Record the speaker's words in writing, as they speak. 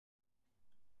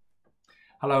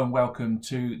Hello and welcome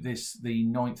to the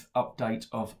ninth update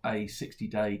of a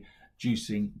 60-day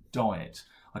juicing diet.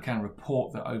 I can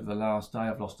report that over the last day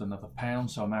I've lost another pound,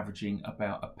 so I'm averaging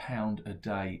about a pound a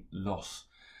day loss.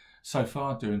 So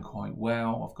far, doing quite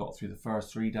well. I've got through the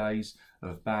first 3 days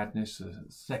of badness, the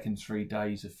second 3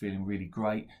 days of feeling really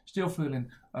great. Still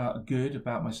feeling good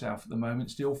about myself at the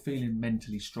moment, still feeling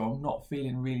mentally strong, not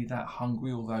feeling really that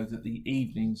hungry, although that the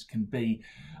evenings can be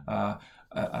a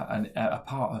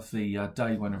part of the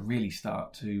day when I really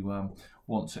start to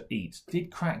want to eat.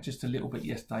 Did crack just a little bit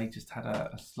yesterday, just had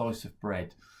a slice of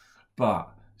bread, but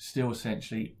still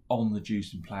essentially on the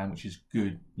juicing plan, which is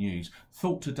good news.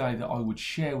 Thought today that I would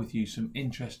share with you some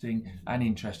interesting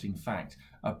fact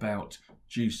about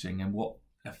juicing and what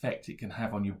effect it can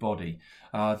have on your body.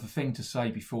 The thing to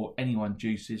say before anyone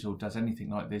juices or does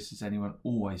anything like this, as anyone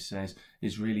always says,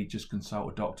 is really just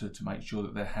consult a doctor to make sure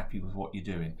that they're happy with what you're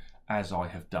doing, as I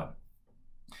have done.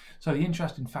 So the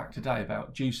interesting fact today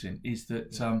about juicing is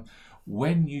that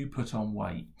when you put on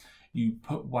weight, you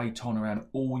put weight on around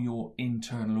all your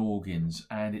internal organs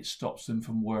and it stops them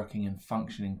from working and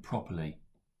functioning properly.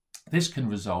 This can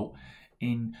result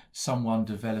in someone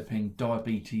developing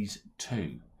diabetes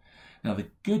 2. Now the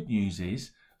good news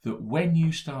is that when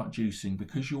you start juicing,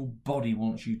 because your body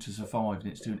wants you to survive and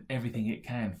it's doing everything it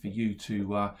can for you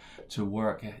to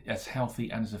work as healthy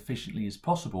and as efficiently as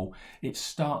possible, it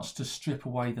starts to strip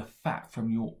away the fat from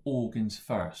your organs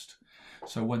first.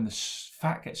 So when the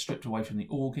fat gets stripped away from the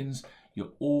organs, your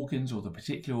organs or the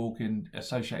particular organ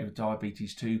associated with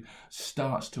diabetes 2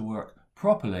 starts to work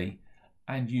properly,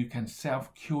 and you can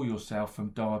self-cure yourself from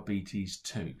diabetes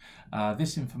 2.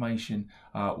 This information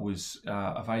was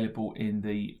available in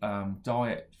the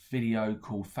diet video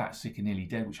called Fat, Sick and Nearly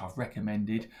Dead, which I've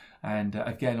recommended. And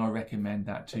again, I recommend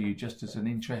that to you just as an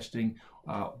interesting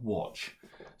watch.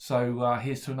 So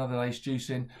here's to another day's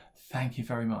juicing. Thank you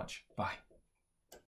very much. Bye.